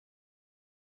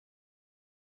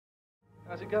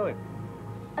How's it going?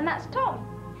 And that's Tom.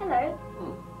 Hello.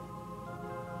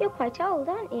 You're quite old,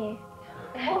 aren't you?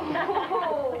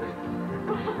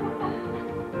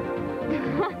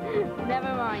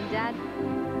 Never mind, Dad.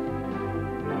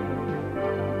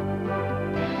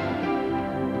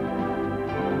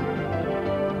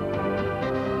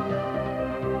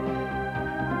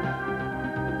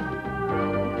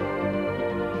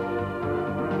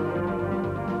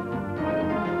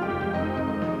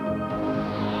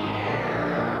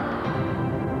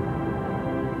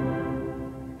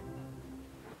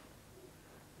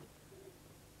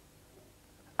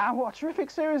 And what a terrific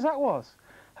series that was.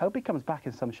 Hope he comes back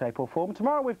in some shape or form.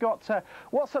 Tomorrow we've got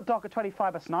What's Up Doc at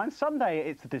 9:25. Sunday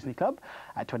it's the Disney Club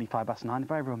at 9:25.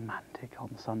 Very romantic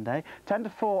on Sunday. 10 to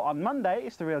 4 on Monday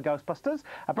it's the Real Ghostbusters.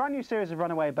 A brand new series of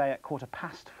Runaway Bay at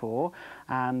 4:15.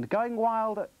 And Going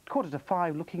Wild at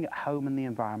 4:45, looking at home and the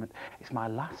environment. It's my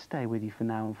last day with you for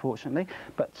now, unfortunately.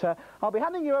 But I'll be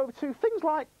handing you over to things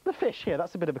like the fish here.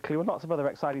 That's a bit of a clue, and lots of other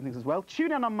exciting things as well.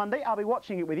 Tune in on Monday. I'll be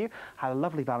watching it with you. Have a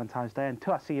lovely Valentine's Day.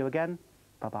 Until I see you again,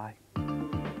 bye-bye.